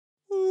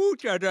Oh,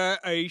 Tata,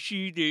 I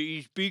see there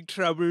is big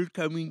trouble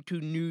coming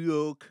to New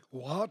York.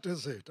 What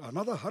is it?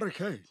 Another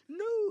hurricane?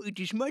 No, it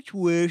is much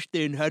worse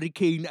than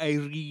Hurricane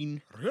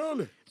Irene.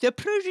 Really? The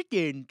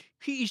president,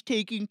 he is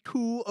taking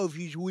 2 of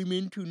his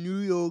women to New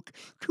York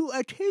to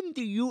attend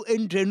the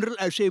UN General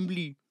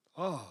Assembly.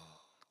 Ah,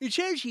 It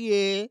says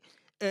here,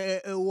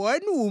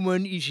 one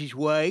woman is his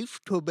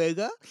wife,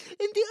 Tobega,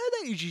 and the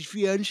other is his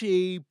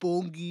fiancée,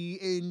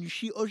 Bongi, and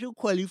she also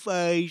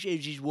qualifies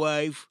as his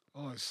wife.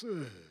 I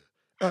see.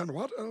 And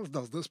what else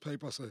does this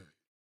paper say?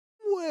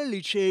 Well,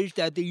 it says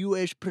that the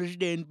US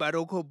President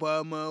Barack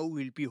Obama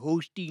will be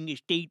hosting a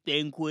state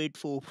banquet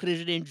for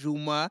President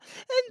Zuma,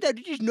 and that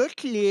it is not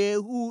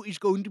clear who is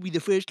going to be the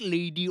first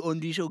lady on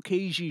this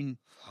occasion.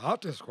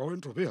 That is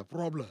going to be a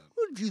problem.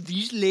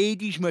 These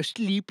ladies must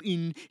sleep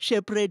in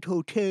separate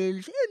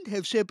hotels and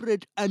have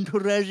separate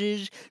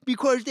entourages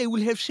because they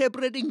will have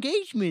separate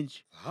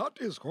engagements. That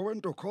is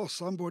going to cause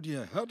somebody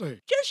a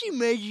headache. Just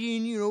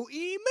imagine,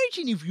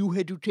 imagine if you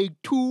had to take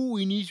 2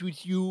 Winnies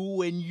with you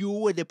when you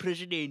were the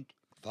president.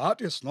 That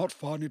is not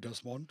funny,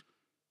 Desmond.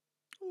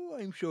 Oh,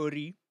 I'm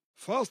sorry.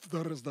 First,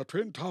 there is the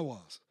Twin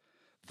Towers.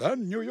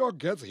 Then New York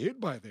gets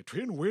hit by the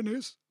Twin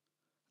Winnies.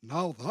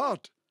 Now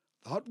that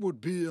would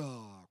be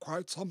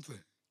quite something.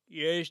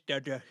 Yes,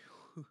 Dada.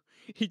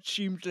 It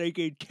seems like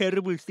a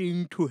terrible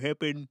thing to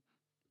happen.